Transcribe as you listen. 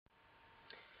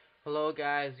Hello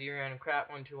guys, you're on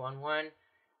Crap1211.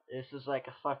 This is like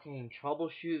a fucking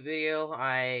troubleshoot video.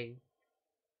 I've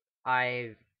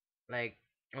like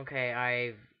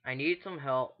okay, I need some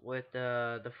help with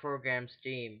the program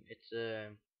Steam. It's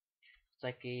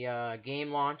like a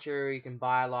game launcher. You can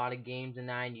buy a lot of games and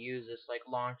then use this like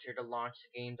launcher to launch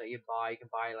the games that you buy. You can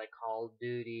buy like Call of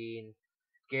Duty and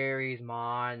Gary's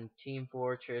Mod and Team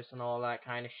Fortress and all that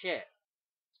kind of shit.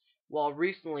 Well,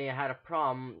 recently I had a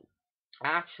problem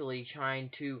actually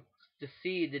trying to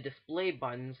see the display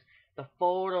buttons, the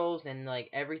photos, and like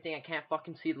everything. I can't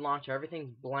fucking see the launcher.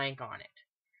 Everything's blank on it.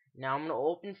 Now I'm gonna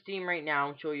open Steam right now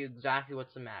and show you exactly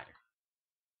what's the matter.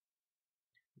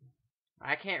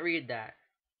 I can't read that.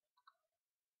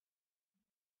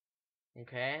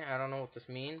 Okay, I don't know what this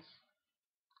means.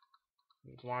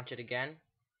 Let's launch it again.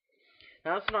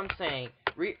 Now that's what I'm saying.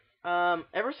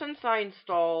 Ever since I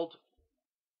installed,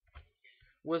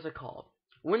 what's it called?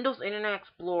 Windows Internet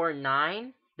Explorer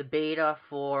 9, the beta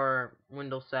for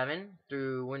Windows 7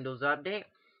 through Windows Update,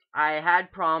 I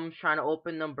had problems trying to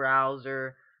open the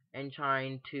browser and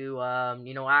trying to,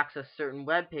 access certain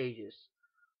web pages.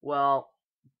 Well,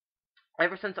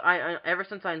 ever since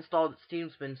I installed it,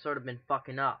 Steam's been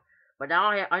fucking up. But now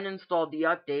I uninstalled the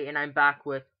update and I'm back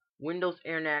with Windows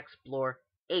Internet Explorer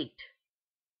 8.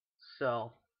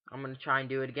 So I'm gonna try and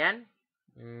do it again.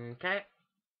 Okay.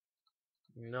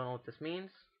 Don't know what this means.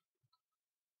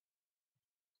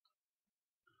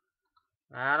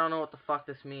 I don't know what the fuck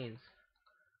this means.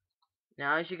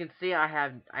 Now, as you can see, I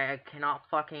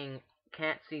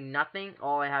can't see nothing.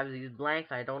 All I have is these blanks.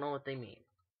 I don't know what they mean.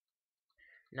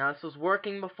 Now, this was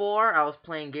working before. I was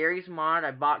playing Gary's Mod.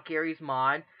 I bought Gary's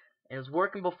Mod. And it was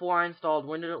working before I installed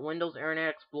Windows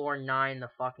Internet Explorer 9, the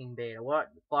fucking beta.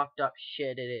 What fucked up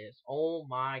shit it is. Oh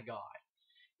my god.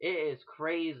 It is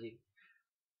crazy.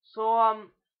 So,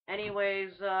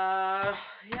 anyways,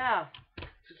 yeah.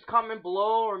 Just comment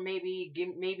below, or maybe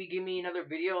give me another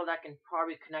video that can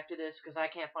probably connect to this, because I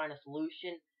can't find a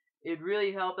solution. It'd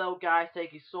really help out, guys.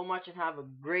 Thank you so much and have a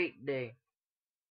great day.